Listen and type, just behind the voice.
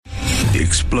The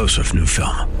explosive new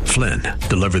film, Flynn,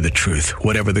 deliver the truth,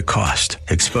 whatever the cost,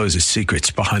 exposes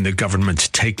secrets behind the government's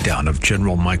takedown of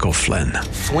General Michael Flynn.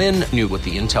 Flynn knew what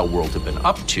the intel world had been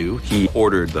up to. He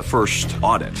ordered the first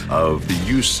audit of the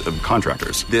use of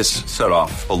contractors. This set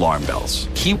off alarm bells.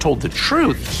 He told the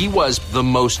truth. He was the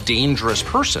most dangerous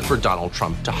person for Donald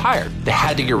Trump to hire. They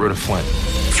had to get rid of Flynn.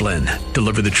 Flynn,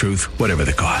 deliver the truth, whatever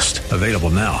the cost. Available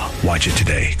now. Watch it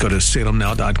today. Go to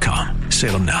salemnow.com.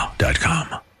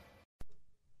 salemnow.com.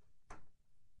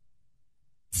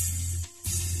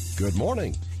 Good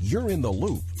morning. You're in the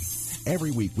loop. Every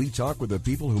week we talk with the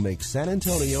people who make San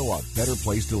Antonio a better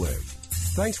place to live.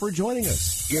 Thanks for joining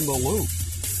us in the loop.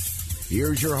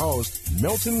 Here's your host,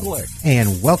 Milton Glick.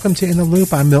 And welcome to In the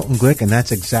Loop. I'm Milton Glick, and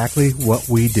that's exactly what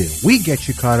we do. We get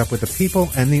you caught up with the people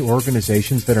and the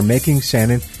organizations that are making San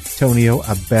Antonio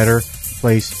a better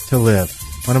place to live.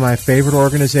 One of my favorite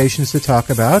organizations to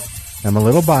talk about, I'm a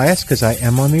little biased because I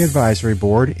am on the advisory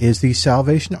board, is the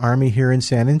Salvation Army here in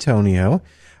San Antonio.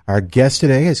 Our guest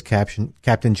today is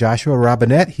Captain Joshua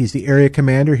Robinette. He's the area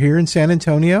commander here in San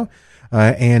Antonio,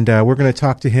 and we're going to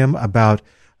talk to him about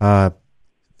San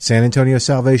Antonio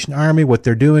Salvation Army, what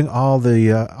they're doing, all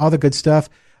the good stuff.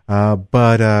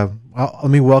 But let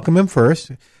me welcome him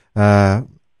first.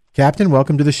 Captain,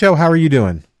 welcome to the show. How are you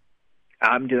doing?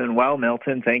 I'm doing well,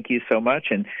 Milton. Thank you so much.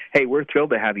 And hey, we're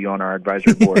thrilled to have you on our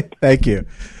advisory board. Thank you.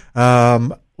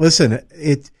 Listen,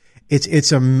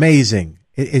 it's amazing.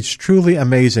 It's truly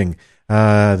amazing,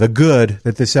 the good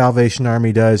that the Salvation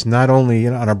Army does, not only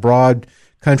on a broad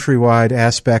countrywide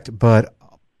aspect, but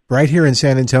right here in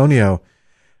San Antonio.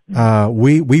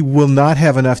 We will not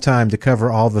have enough time to cover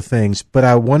all the things, but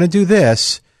I want to do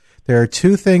this. There are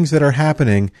two things that are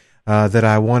happening that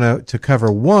I want to cover.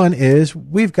 One is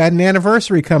we've got an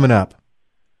anniversary coming up.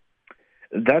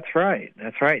 That's right.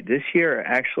 This year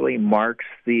actually marks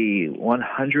the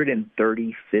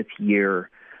 135th year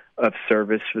of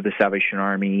service for the Salvation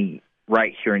Army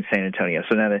right here in San Antonio.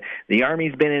 So now the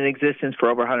Army's been in existence for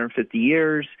over 150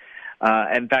 years.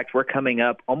 In fact, we're coming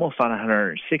up almost on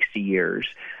 160 years.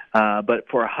 But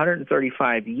for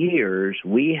 135 years,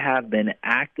 we have been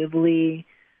actively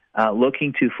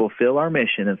looking to fulfill our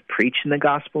mission of preaching the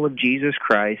gospel of Jesus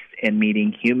Christ and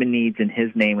meeting human needs in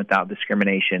His name without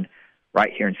discrimination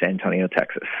right here in San Antonio,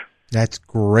 Texas. That's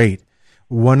great.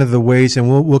 One of the ways, and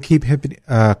we'll keep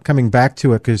coming back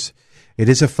to it because it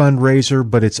is a fundraiser,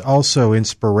 but it's also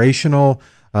inspirational.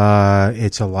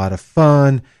 It's a lot of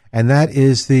fun, and that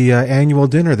is the annual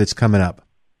dinner that's coming up.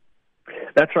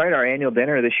 That's right. Our annual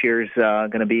dinner this year is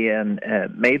going to be on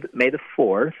May the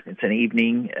 4th. It's an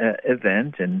evening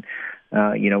event, and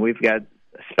we've got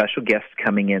special guests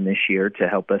coming in this year to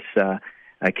help us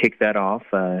kick that off.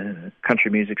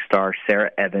 Country music star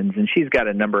Sarah Evans, and she's got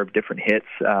a number of different hits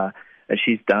that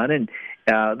she's done. And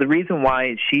the reason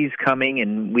why she's coming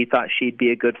and we thought she'd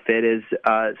be a good fit is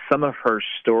some of her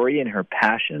story and her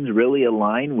passions really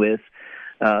align with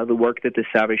the work that the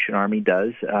Salvation Army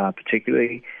does,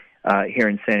 particularly here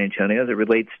in San Antonio, as it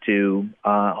relates to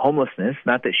homelessness.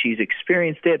 Not that she's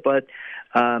experienced it, but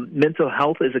mental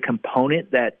health is a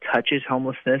component that touches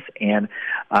homelessness, and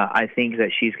I think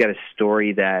that she's got a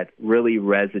story that really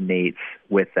resonates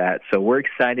with that. So we're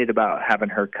excited about having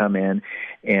her come in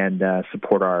and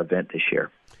support our event this year.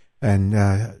 And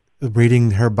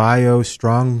reading her bio,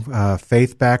 strong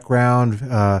faith background,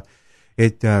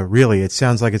 it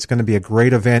sounds like it's going to be a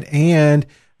great event. And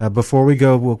before we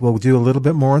go, we'll do a little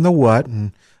bit more on the what,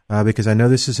 and because I know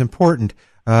this is important.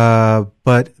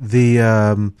 But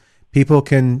the people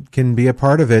can be a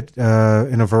part of it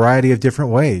in a variety of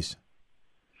different ways.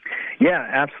 Yeah,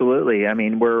 absolutely. I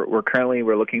mean, we're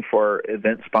looking for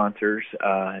event sponsors,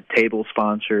 table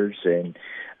sponsors, and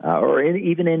or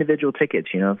even individual tickets.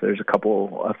 You know, if there's a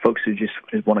couple of folks who just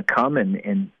want to come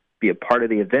and be a part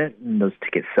of the event, and those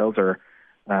ticket sales are.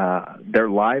 They're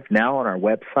live now on our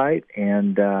website,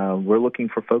 and we're looking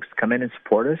for folks to come in and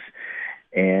support us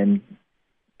and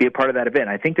be a part of that event.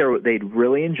 I think they'd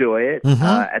really enjoy it. Mm-hmm.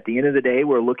 At the end of the day,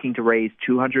 we're looking to raise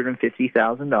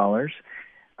 $250,000.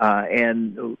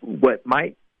 And what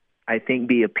might, I think,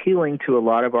 be appealing to a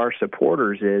lot of our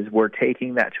supporters is we're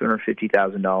taking that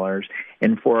 $250,000,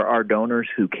 and for our donors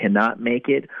who cannot make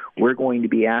it, we're going to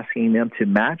be asking them to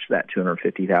match that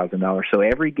 $250,000. So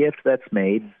every gift that's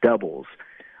made doubles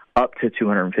up to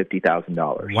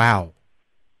 $250,000. Wow.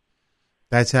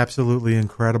 That's absolutely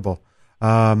incredible.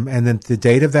 And then the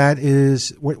date of that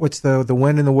is, what's the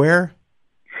when and the where?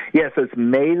 Yeah, so it's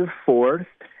May the 4th,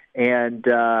 and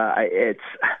it's,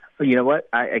 you know what,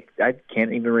 I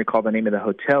can't even recall the name of the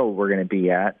hotel we're going to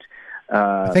be at.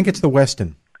 I think it's the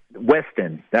Westin.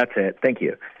 Westin, that's it. Thank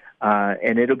you.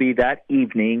 And it'll be that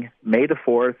evening, May the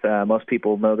 4th. Most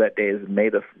people know that day is May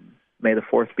the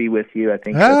 4th be with you. I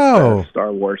think that's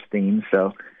Star Wars theme.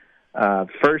 So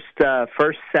first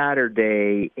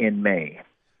Saturday in May.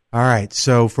 All right.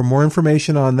 So for more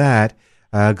information on that,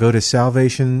 go to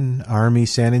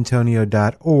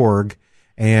salvationarmysanantonio.org,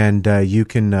 and you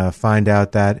can find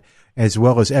out that as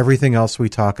well as everything else we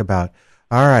talk about.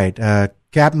 All right,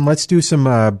 Captain, let's do some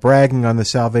bragging on the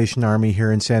Salvation Army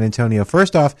here in San Antonio.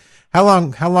 First off, how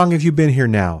long have you been here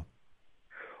now?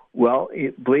 Well,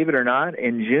 believe it or not,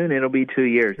 in June it'll be 2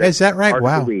 years. Is that right? Hard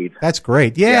wow, to believe. That's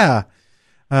great. Yeah.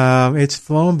 It's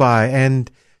flown by.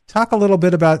 And talk a little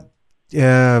bit about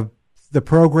the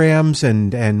programs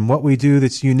and what we do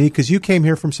that's unique, because you came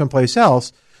here from someplace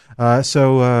else.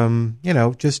 So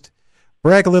just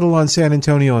brag a little on San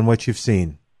Antonio and what you've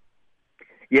seen.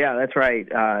 Yeah, that's right.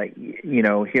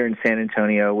 Here in San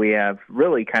Antonio, we have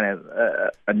really kind of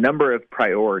a number of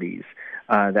priorities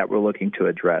that we're looking to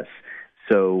address.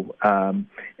 So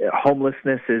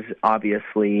homelessness is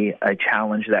obviously a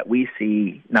challenge that we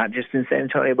see not just in San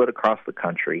Antonio but across the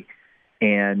country.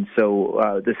 And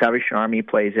so the Salvation Army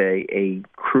plays a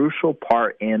crucial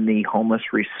part in the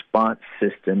homeless response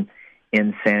system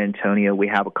in San Antonio. We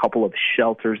have a couple of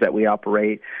shelters that we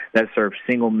operate that serve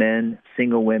single men,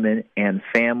 single women, and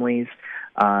families.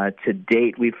 To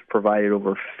date, we've provided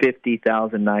over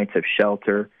 50,000 nights of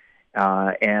shelter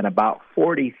and about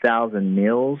 40,000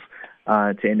 meals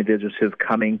to individuals who have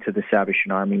coming to the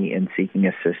Salvation Army and seeking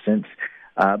assistance.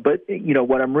 But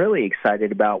what I'm really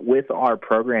excited about with our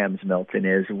programs, Milton,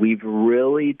 is we've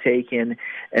really taken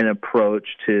an approach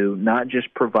to not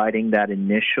just providing that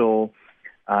initial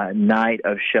night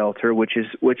of shelter, which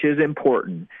is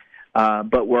important,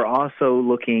 but we're also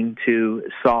looking to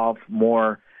solve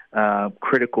more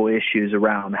critical issues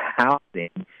around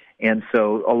housing. And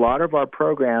so a lot of our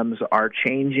programs are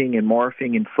changing and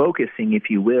morphing and focusing, if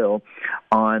you will,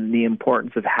 on the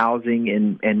importance of housing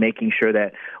and making sure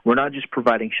that we're not just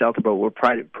providing shelter, but we're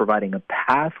providing a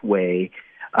pathway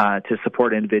to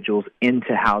support individuals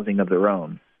into housing of their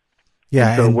own.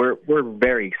 Yeah, so we're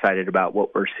very excited about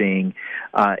what we're seeing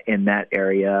in that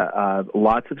area.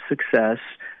 Lots of success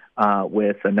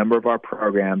with a number of our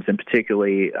programs, and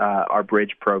particularly our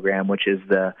Bridge program, which is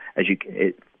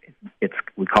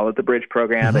we call it the Bridge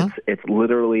program. Mm-hmm. It's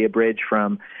literally a bridge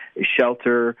from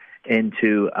shelter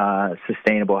into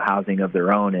sustainable housing of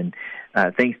their own. And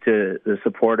thanks to the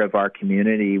support of our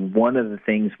community, one of the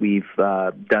things we've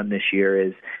done this year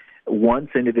is once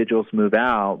individuals move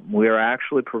out, we're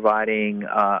actually providing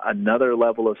another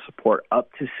level of support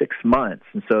up to 6 months.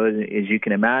 And so as you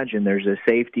can imagine, there's a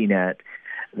safety net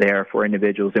there for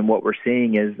individuals. And what we're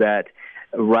seeing is that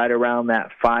right around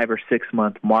that 5 or 6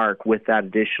 month mark with that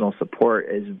additional support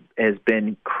has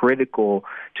been critical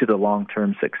to the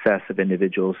long-term success of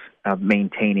individuals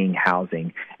maintaining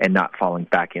housing and not falling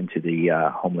back into the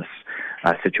homeless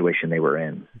situation they were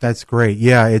in. That's great.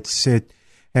 Yeah,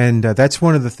 and that's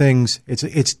one of the things.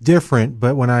 It's different,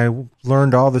 but when I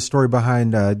learned all the story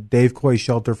behind Dave Coy's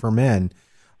Shelter for Men,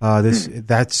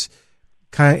 that's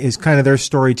kind of their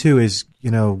story too. Is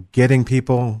getting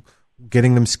people,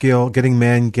 getting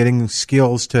men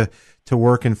skills to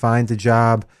work and find a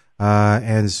job,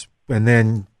 and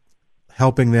then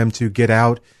helping them to get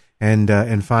out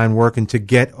and find work and to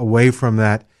get away from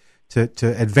that, to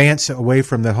advance away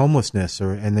from the homelessness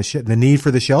and the need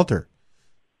for the shelter.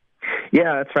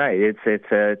 Yeah, that's right.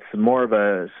 It's more of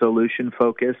a solution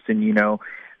focused, and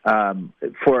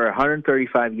for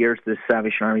 135 years, the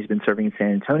Salvation Army has been serving in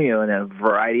San Antonio in a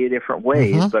variety of different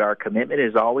ways. Mm-hmm. But our commitment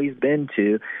has always been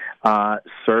to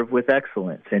serve with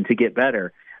excellence and to get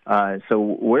better. So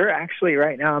we're actually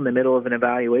right now in the middle of an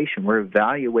evaluation. We're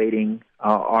evaluating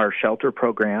our shelter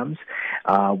programs.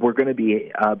 We're going to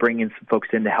be bringing some folks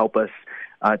in to help us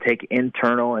take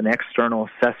internal and external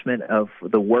assessment of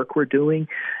the work we're doing,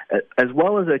 as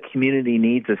well as a community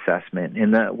needs assessment.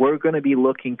 And we're going to be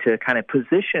looking to kind of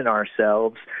position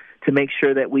ourselves to make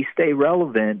sure that we stay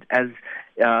relevant as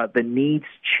the needs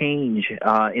change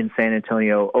in San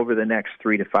Antonio over the next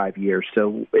 3 to 5 years.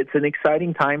 So it's an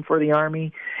exciting time for the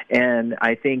Army, and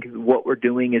I think what we're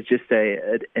doing is just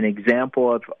an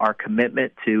example of our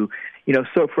commitment to,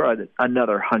 so for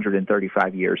another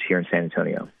 135 years here in San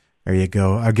Antonio. There you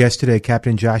go. Our guest today,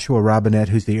 Captain Joshua Robinette,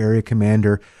 who's the area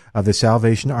commander of the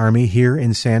Salvation Army here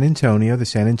in San Antonio, the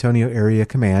San Antonio Area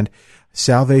Command.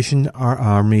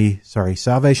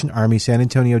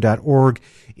 SalvationArmySanAntonio.org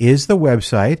is the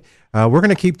website. We're going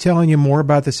to keep telling you more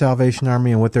about the Salvation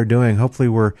Army and what they're doing. Hopefully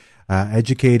we're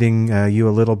educating you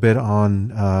a little bit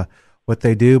on what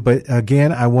they do. But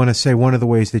again, I want to say one of the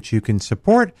ways that you can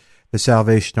support the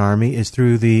Salvation Army is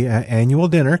through the annual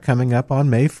dinner coming up on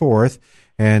May 4th.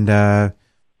 And,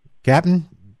 Captain,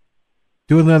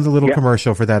 do another little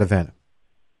commercial for that event.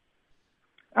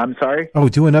 I'm sorry? Oh,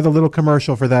 do another little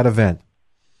commercial for that event.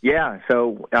 Yeah,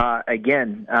 so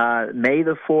again, May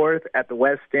the 4th at the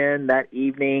West End that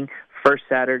evening, first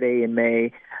Saturday in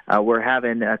May, we're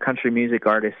having country music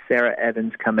artist Sarah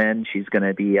Evans come in. She's going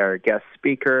to be our guest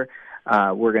speaker.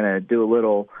 We're going to do a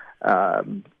little...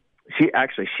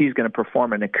 she's going to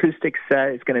perform an acoustic set.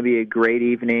 It's going to be a great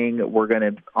evening. We're going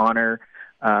to honor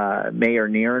Mayor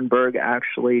Nierenberg,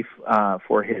 actually,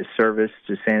 for his service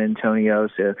to San Antonio,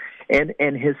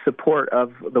 and his support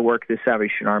of the work the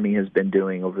Salvation Army has been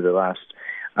doing over the last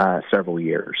several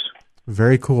years.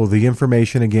 Very cool. The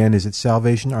information, again, is at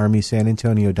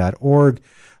salvationarmysanantonio.org.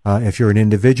 If you're an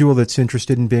individual that's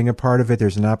interested in being a part of it,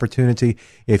 there's an opportunity.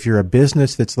 If you're a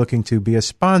business that's looking to be a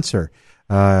sponsor,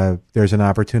 there's an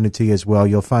opportunity as well.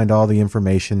 You'll find all the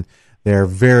information there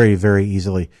very, very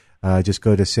easily. Just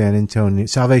go to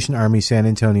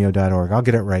salvationarmysanantonio.org. I'll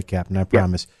get it right, Captain, I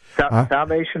promise.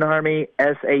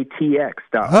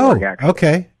 SalvationArmySATX.org, actually.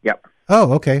 Okay. Yep.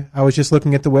 Oh, okay. I was just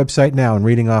looking at the website now and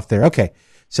reading off there. Okay.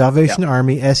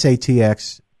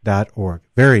 SalvationArmySATX.org.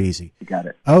 Very easy. You got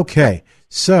it. Okay.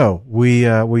 So we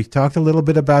talked a little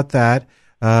bit about that.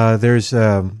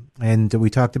 And we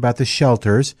talked about the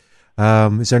shelters.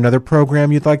 Is there another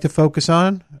program you'd like to focus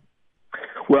on?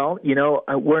 Well,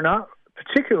 we're not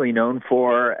particularly known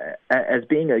for as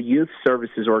being a youth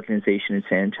services organization in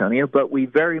San Antonio, but we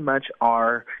very much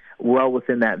are well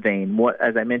within that vein.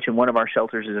 As I mentioned, one of our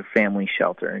shelters is a family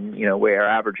shelter, and we are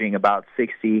averaging about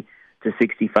 60 to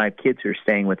 65 kids who are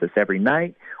staying with us every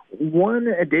night. One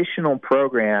additional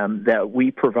program that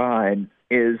we provide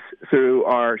is through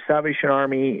our Salvation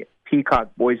Army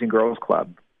Peacock Boys and Girls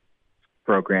Club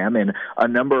program, and a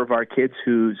number of our kids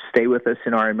who stay with us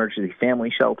in our emergency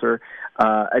family shelter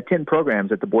attend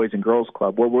programs at the Boys and Girls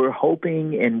Club, where we're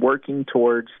hoping and working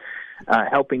towards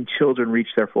helping children reach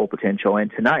their full potential.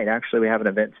 And tonight, actually, we have an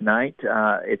event tonight.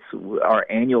 It's our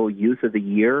annual Youth of the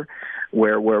Year,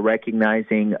 where we're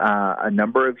recognizing a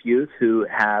number of youth who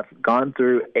have gone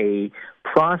through a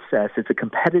process. It's a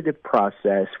competitive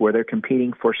process where they're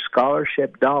competing for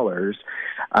scholarship dollars,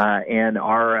 and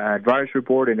our advisory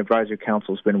board and advisory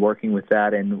council has been working with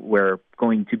that, and we're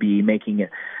going to be making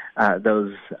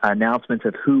those announcements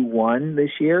of who won this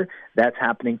year. That's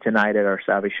happening tonight at our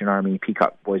Salvation Army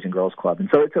Peacock Boys and Girls Club. And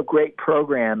so it's a great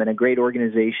program and a great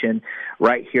organization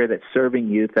right here that's serving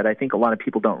youth that I think a lot of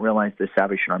people don't realize the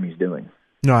Salvation Army is doing.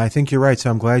 No, I think you're right, so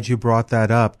I'm glad you brought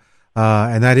that up.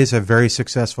 And that is a very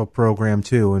successful program,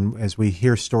 too. And as we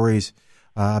hear stories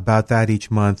about that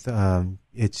each month,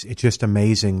 it's just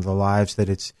amazing, the lives that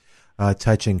it's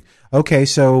touching. Okay,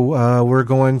 so we're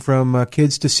going from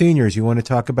kids to seniors. You want to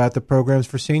talk about the programs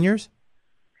for seniors?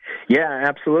 Yeah,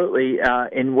 absolutely.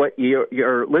 And what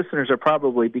your listeners are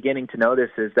probably beginning to notice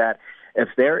is that if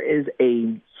there is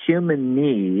a human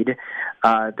need,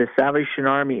 the Salvation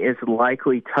Army is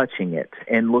likely touching it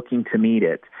and looking to meet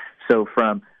it. So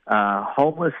from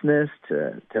homelessness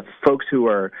to folks who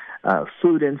are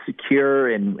food insecure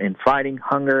and fighting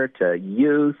hunger, to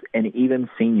youth and even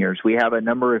seniors. We have a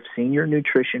number of senior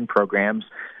nutrition programs,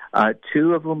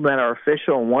 two of them that are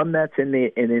official and one that's in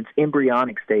its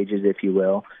embryonic stages, if you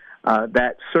will,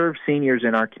 that serve seniors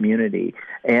in our community.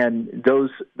 And those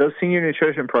senior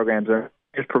nutrition programs are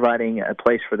just providing a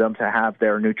place for them to have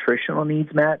their nutritional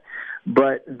needs met.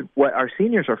 But what our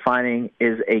seniors are finding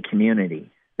is a community.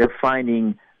 They're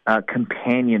finding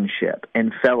companionship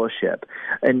and fellowship,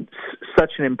 and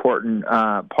such an important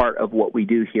part of what we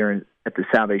do here at the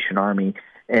Salvation Army.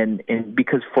 And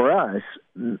because for us,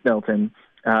 Milton,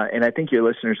 and I think your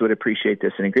listeners would appreciate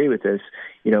this and agree with this,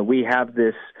 we have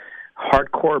this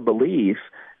hardcore belief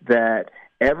that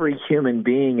every human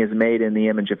being is made in the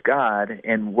image of God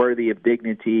and worthy of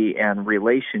dignity and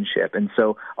relationship. And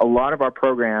so a lot of our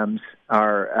programs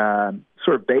are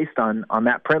sort of based on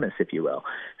that premise, if you will.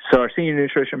 So our senior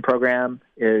nutrition program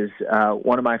is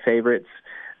one of my favorites.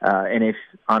 And if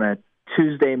on a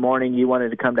Tuesday morning you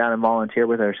wanted to come down and volunteer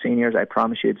with our seniors, I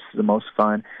promise you it's the most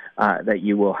fun that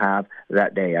you will have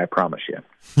that day, I promise you.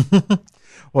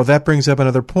 Well, that brings up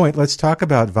another point. Let's talk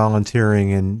about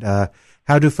volunteering and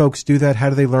how do folks do that? How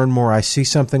do they learn more? I see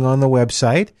something on the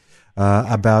website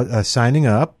about signing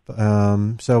up.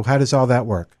 So how does all that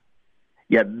work?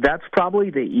 Yeah, that's probably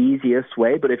the easiest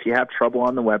way, but if you have trouble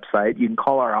on the website, you can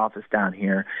call our office down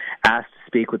here, ask to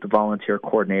speak with the volunteer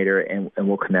coordinator, and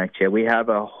we'll connect you. We have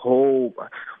a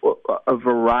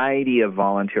variety of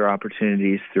volunteer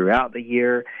opportunities throughout the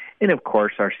year, and of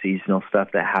course our seasonal stuff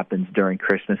that happens during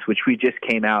Christmas, which we just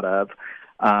came out of.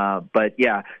 But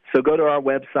yeah, so go to our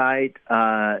website,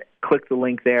 click the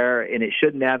link there, and it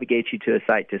should navigate you to a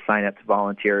site to sign up to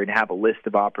volunteer and have a list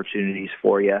of opportunities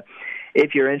for you.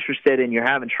 If you're interested and you're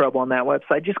having trouble on that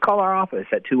website, just call our office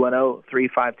at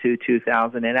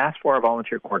 210-352-2000 and ask for our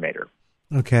volunteer coordinator.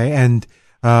 Okay, and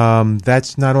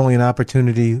that's not only an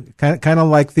opportunity, kind of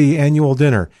like the annual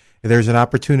dinner. There's an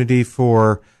opportunity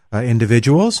for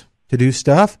individuals to do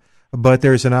stuff, but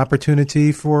there's an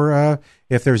opportunity for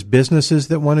if there's businesses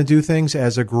that want to do things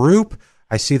as a group.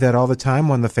 I see that all the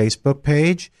time on the Facebook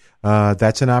page.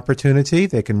 That's an opportunity.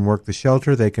 They can work the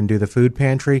shelter. They can do the food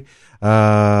pantry.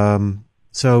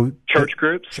 So church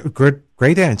groups.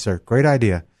 Great answer. Great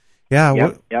idea.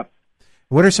 Yeah. Yep.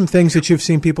 What are some things that you've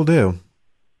seen people do?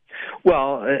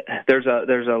 Well, there's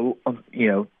a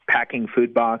packing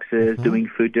food boxes, doing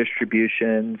food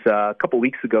distributions. A couple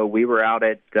weeks ago, we were out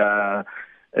at a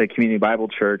Community Bible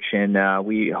Church, and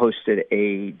we hosted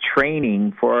a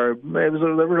training there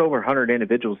were over 100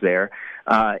 individuals there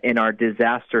in our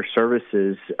disaster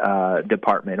services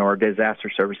department or disaster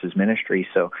services ministry.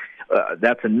 So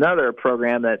that's another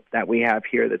program that we have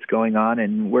here that's going on,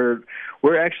 and we're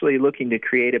actually looking to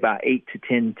create about 8 to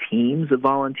 10 teams of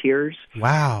volunteers.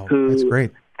 Wow, who that's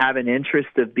great. Have an interest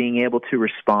of being able to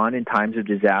respond in times of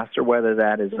disaster, whether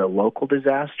that is a local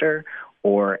disaster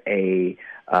or a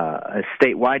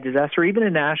statewide disaster, or even a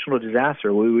national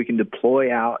disaster, where we can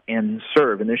deploy out and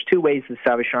serve. And there's two ways the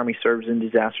Salvation Army serves in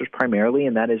disasters primarily,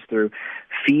 and that is through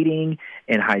feeding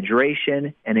and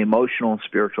hydration and emotional and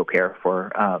spiritual care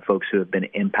for folks who have been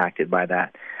impacted by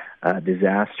that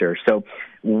disaster. So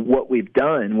what we've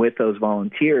done with those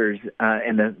volunteers,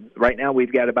 right now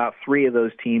we've got about 3 of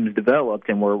those teams developed,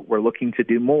 and we're looking to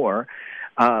do more.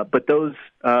 But those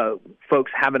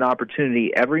folks have an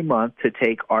opportunity every month to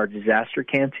take our disaster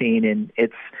canteen, and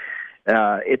it's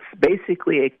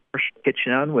basically a commercial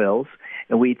kitchen on wheels,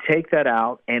 and we take that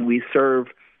out and we serve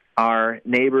our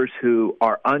neighbors who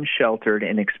are unsheltered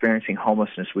and experiencing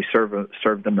homelessness. We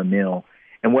serve them a meal.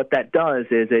 And what that does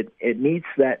is it meets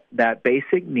that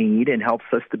basic need and helps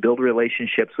us to build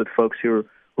relationships with folks who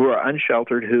are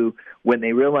unsheltered, who, when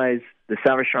they realize the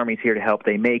Salvation Army is here to help,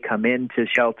 they may come into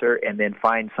shelter and then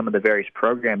find some of the various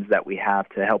programs that we have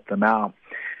to help them out.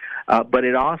 But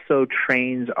it also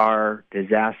trains our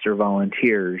disaster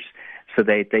volunteers so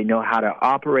they know how to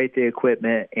operate the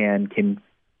equipment and can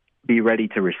be ready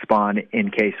to respond in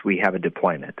case we have a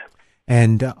deployment.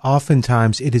 And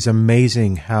oftentimes it is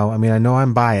amazing how, I know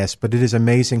I'm biased, but it is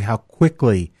amazing how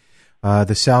quickly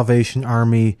the Salvation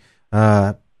Army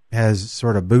has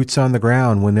sort of boots on the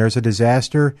ground. When there's a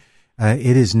disaster,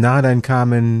 it is not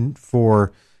uncommon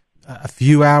for a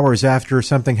few hours after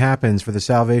something happens for the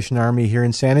Salvation Army here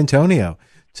in San Antonio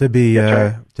to be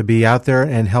to be out there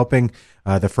and helping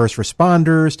the first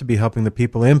responders, to be helping the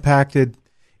people impacted.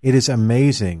 It is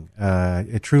amazing.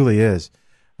 It truly is.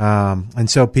 And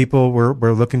so people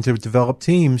we're looking to develop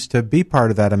teams to be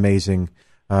part of that amazing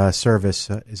service.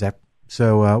 Is that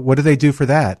so? What do they do for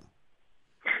that?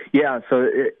 Yeah, so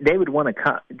they would want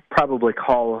to probably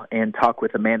call and talk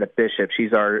with Amanda Bishop.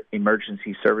 She's our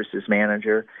emergency services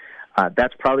manager.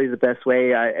 That's probably the best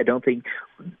way. I don't think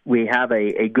we have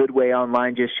a good way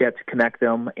online just yet to connect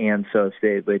them. And so if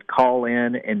they would call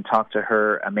in and talk to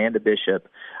her, Amanda Bishop,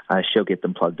 she'll get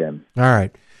them plugged in. All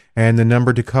right. And the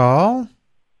number to call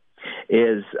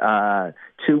is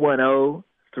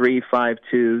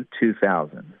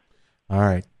 210-352-2000. All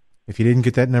right. If you didn't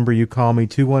get that number, you call me,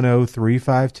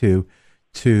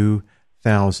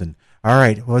 210-352-2000. All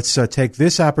right. Well, let's take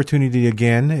this opportunity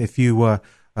again. If you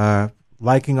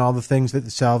liking all the things that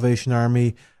the Salvation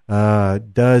Army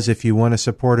does, if you want to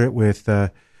support it with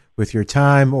your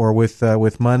time or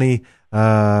with money,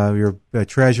 your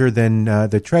treasure, then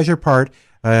the treasure part,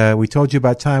 we told you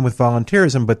about time with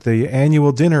volunteerism, but the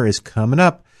annual dinner is coming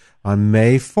up on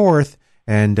May 4th,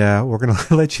 and we're going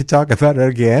to let you talk about it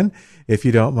again, if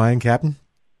you don't mind, Captain.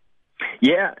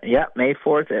 Yeah, May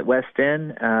 4th at West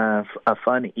End, a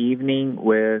fun evening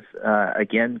with,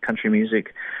 again, country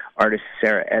music artist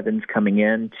Sarah Evans coming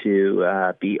in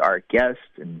to be our guest,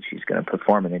 and she's going to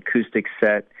perform an acoustic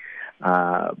set.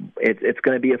 It's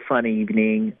going to be a fun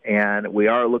evening, and we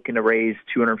are looking to raise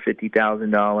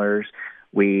 $250,000.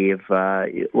 We're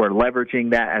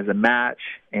leveraging that as a match,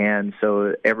 and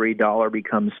so every dollar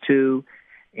becomes $2,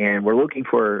 and we're looking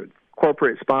for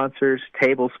corporate sponsors,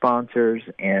 table sponsors,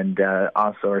 and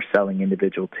also are selling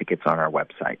individual tickets on our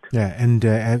website. Yeah, and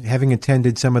having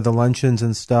attended some of the luncheons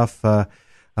and stuff,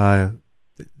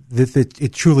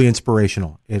 it's truly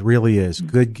inspirational. It really is.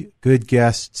 Good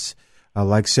guests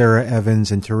like Sarah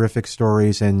Evans and terrific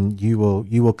stories, and you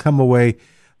will come away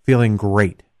feeling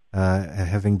great.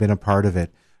 having been a part of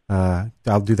it.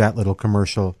 I'll do that little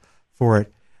commercial for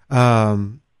it.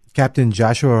 Captain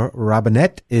Joshua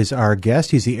Robinette is our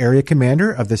guest. He's the area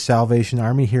commander of the Salvation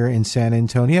Army here in San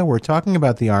Antonio. We're talking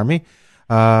about the Army.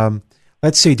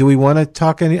 Let's see. Do we want to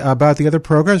talk about the other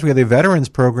programs? We have the veterans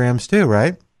programs too,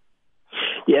 right?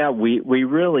 Yeah, we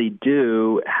really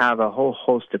do have a whole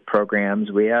host of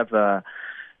programs. We have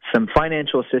some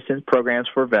financial assistance programs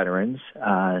for veterans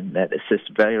that assist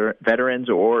veterans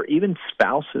or even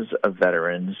spouses of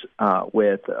veterans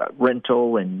with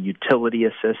rental and utility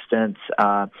assistance.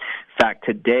 In fact,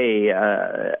 today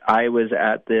I was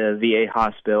at the VA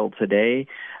hospital today.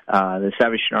 The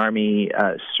Salvation Army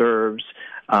serves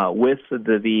with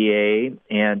the VA,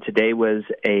 and today was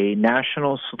a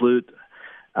National Salute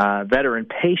Veteran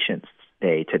Patients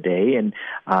Day today, and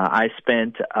I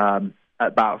spent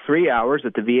about 3 hours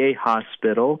at the VA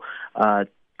hospital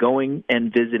going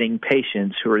and visiting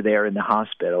patients who are there in the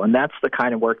hospital. And that's the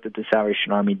kind of work that the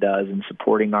Salvation Army does in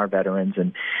supporting our veterans.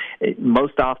 And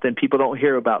most often people don't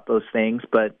hear about those things,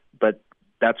 but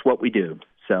that's what we do.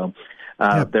 So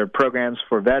there are programs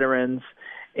for veterans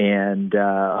and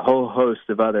a whole host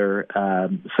of other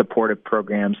supportive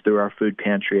programs through our food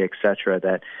pantry, et cetera,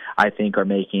 that I think are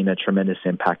making a tremendous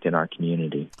impact in our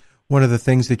community. One of the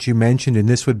things that you mentioned, and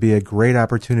this would be a great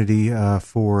opportunity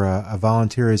for a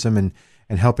volunteerism and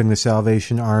helping the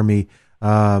Salvation Army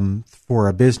for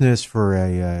a business, for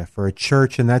a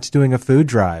church, and that's doing a food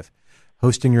drive,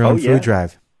 hosting your own food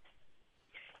drive.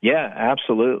 Yeah,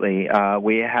 absolutely.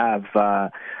 We have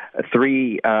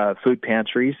 3 food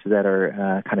pantries that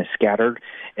are kind of scattered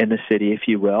in the city, if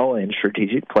you will, in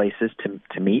strategic places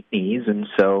to meet needs. And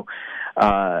so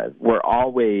we're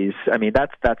always,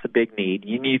 that's a big need.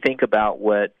 You think about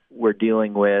what we're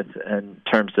dealing with in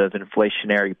terms of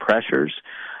inflationary pressures.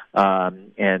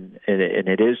 And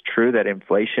it is true that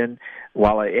inflation,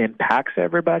 while it impacts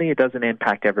everybody, it doesn't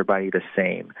impact everybody the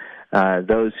same.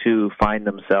 Those who find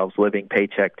themselves living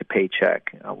paycheck to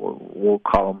paycheck, we'll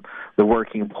call them the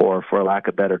working poor, for lack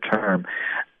of a better term,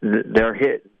 they're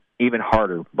hit even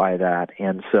harder by that.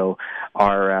 And so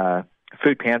our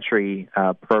food pantry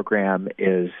program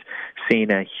is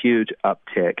seeing a huge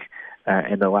uptick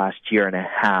in the last year and a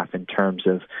half in terms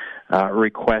of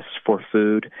requests for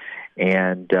food.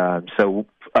 And so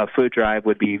a food drive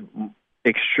would be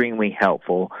extremely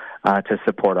helpful to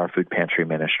support our food pantry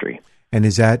ministry. And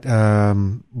is that,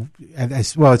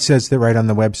 well, it says that right on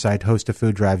the website, host a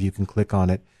food drive, you can click on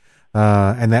it.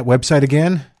 And that website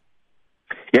again?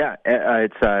 Yeah,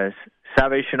 it's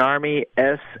Salvation Army,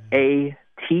 SATX.org.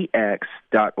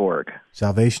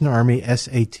 Salvation Army,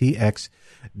 SATX.org.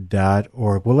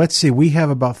 Well, let's see. We have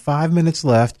about 5 minutes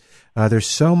left. There's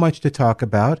so much to talk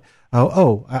about.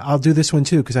 I'll do this one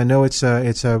too, because I know it's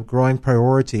a growing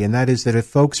priority, and that is that if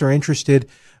folks are interested,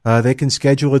 they can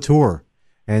schedule a tour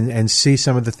and see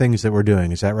some of the things that we're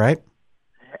doing. Is that right?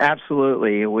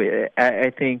 Absolutely.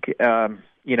 I think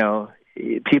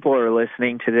people are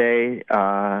listening today,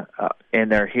 and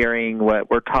they're hearing what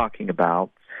we're talking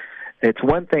about. It's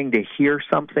one thing to hear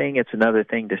something; it's another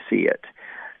thing to see it.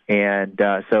 And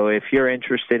so if you're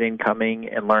interested in coming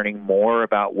and learning more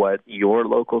about what your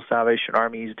local Salvation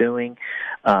Army is doing,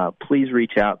 please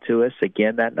reach out to us.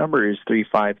 Again, that number is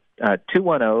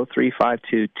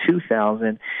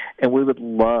 210-352-2000, and we would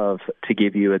love to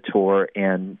give you a tour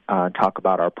and talk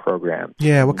about our program.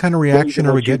 Yeah, what kind of reaction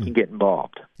are we getting? You can get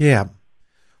involved. Yeah.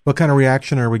 What kind of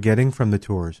reaction are we getting from the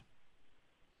tours?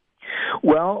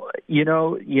 Well,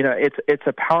 it's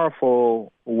a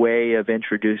powerful way of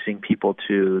introducing people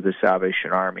to the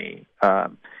Salvation Army.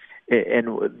 And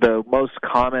the most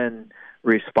common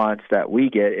response that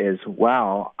we get is,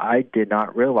 wow, I did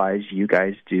not realize you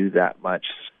guys do that much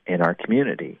in our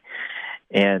community.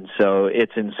 And so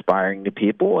it's inspiring to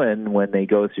people, and when they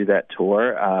go through that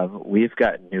tour, we've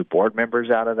got new board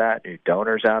members out of that, new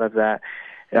donors out of that.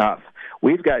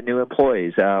 We've got new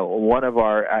employees. One of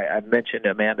I mentioned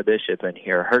Amanda Bishop in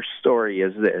here. Her story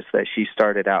is this, that she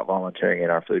started out volunteering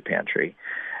in our food pantry.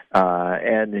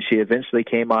 And she eventually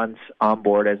came on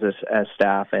board as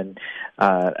staff and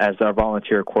as our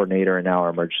volunteer coordinator and now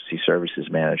our emergency services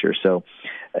manager. So,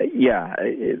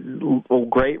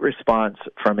 great response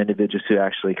from individuals who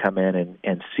actually come in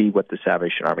and see what the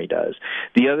Salvation Army does.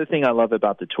 The other thing I love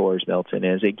about the tours, Milton,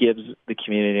 is it gives the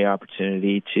community an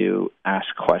opportunity to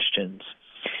ask questions.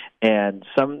 And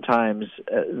sometimes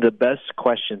the best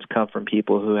questions come from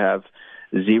people who have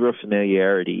zero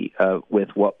familiarity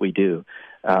with what we do.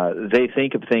 They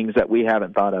think of things that we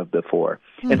haven't thought of before.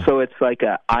 And so it's like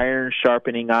a iron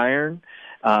sharpening iron.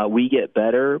 we get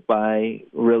better by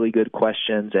really good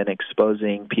questions and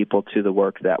exposing people to the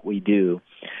work that we do.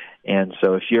 And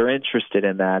so if you're interested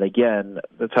in that, again,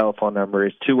 the telephone number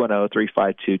is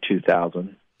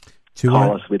 210-352-2000.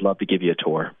 Call us. We'd love to give you a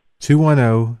tour.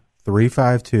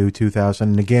 210-352-2000.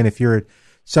 And again, if you're at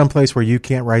someplace where you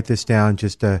can't write this down,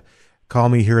 just call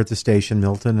me here at the station,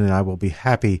 Milton, and I will be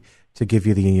happy to give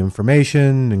you the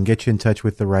information and get you in touch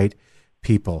with the right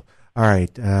people. All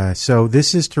right, so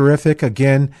this is terrific.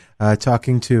 Again,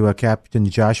 talking to Captain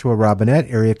Joshua Robinette,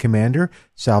 Area Commander,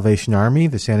 Salvation Army,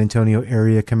 the San Antonio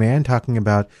Area Command, talking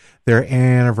about their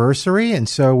anniversary. And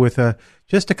so with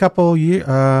just a couple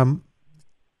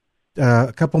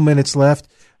minutes left,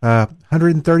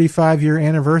 135-year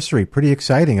anniversary. Pretty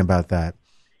exciting about that.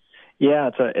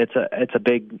 Yeah, it's a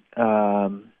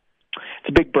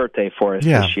big birthday for us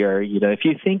this year. You know, if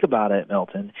you think about it,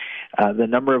 Milton, the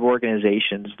number of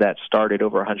organizations that started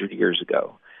over 100 years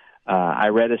ago. I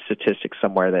read a statistic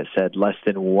somewhere that said less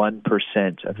than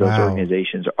 1% of those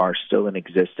organizations are still in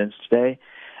existence today.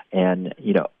 And,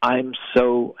 you know, I'm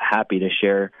so happy to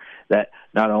share that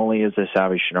not only is the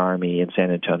Salvation Army in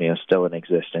San Antonio still in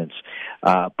existence,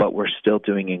 but we're still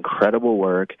doing incredible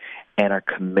work and are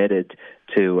committed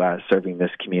to serving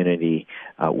this community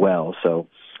well. So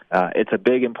it's a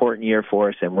big, important year for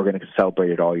us, and we're going to celebrate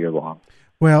it all year long.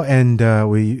 Well, and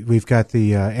we've got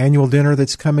the annual dinner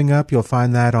that's coming up. You'll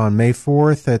find that on May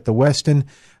 4th at the Westin,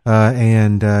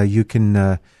 and you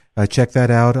can check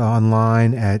that out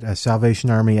online at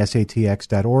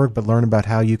salvationarmysatx.org, but learn about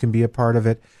how you can be a part of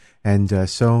it and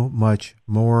so much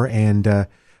more. And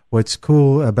what's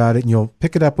cool about it, and you'll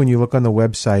pick it up when you look on the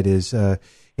website, is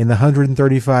in the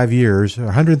 135 years from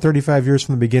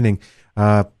the beginning,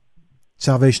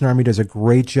 Salvation Army does a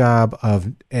great job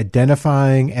of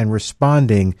identifying and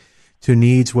responding to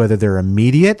needs, whether they're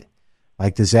immediate,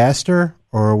 like disaster,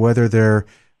 or whether they're,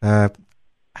 I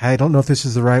don't know if this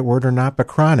is the right word or not, but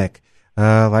chronic,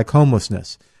 like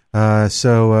homelessness. Well,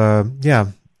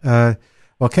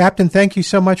 Captain, thank you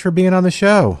so much for being on the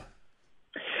show.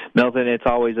 Milton, it's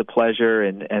always a pleasure,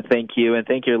 and thank you, and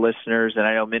thank your listeners. And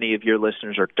I know many of your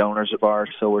listeners are donors of ours,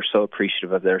 so we're so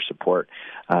appreciative of their support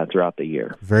throughout the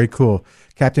year. Very cool.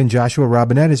 Captain Joshua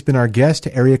Robinette has been our guest,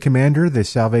 Area Commander, the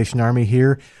Salvation Army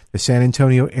here, the San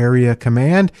Antonio Area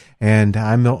Command, and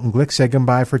I'm Milton Glick. Say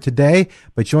goodbye for today,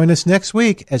 but join us next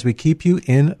week as we keep you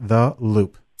in the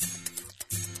loop.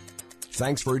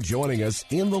 Thanks for joining us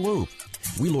in the loop.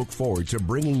 We look forward to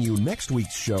bringing you next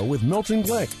week's show with Milton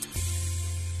Glick.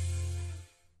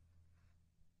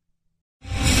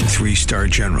 3-star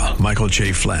General Michael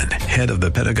J. Flynn, head of the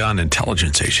Pentagon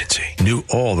Intelligence Agency, knew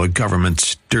all the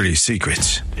government's dirty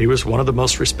secrets. He was one of the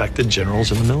most respected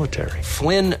generals in the military.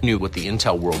 Flynn knew what the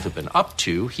intel world had been up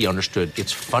to. He understood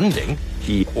its funding.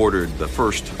 He ordered the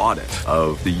first audit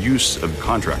of the use of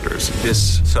contractors.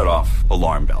 This set off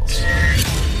alarm bells.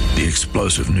 The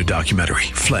explosive new documentary,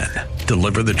 Flynn,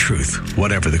 Deliver the Truth,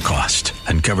 Whatever the Cost,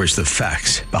 uncovers the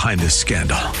facts behind this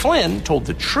scandal. Flynn told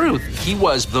the truth. He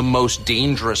was the most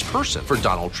dangerous person for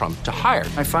Donald Trump to hire.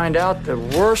 I find out the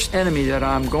worst enemy that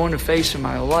I'm going to face in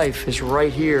my life is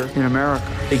right here in America.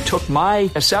 They took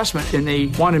my assessment and they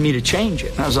wanted me to change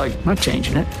it. And I was like, I'm not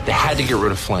changing it. They had to get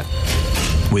rid of Flynn.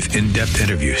 With in-depth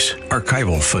interviews,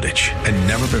 archival footage, and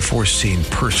never-before-seen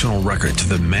personal records of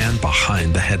the man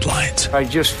behind the headlines. I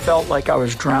just felt like I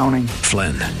was drowning.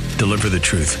 Flynn, Deliver the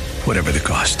Truth, Whatever the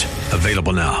Cost.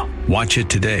 Available now. Watch it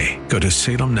today. Go to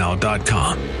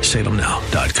salemnow.com.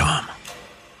 salemnow.com.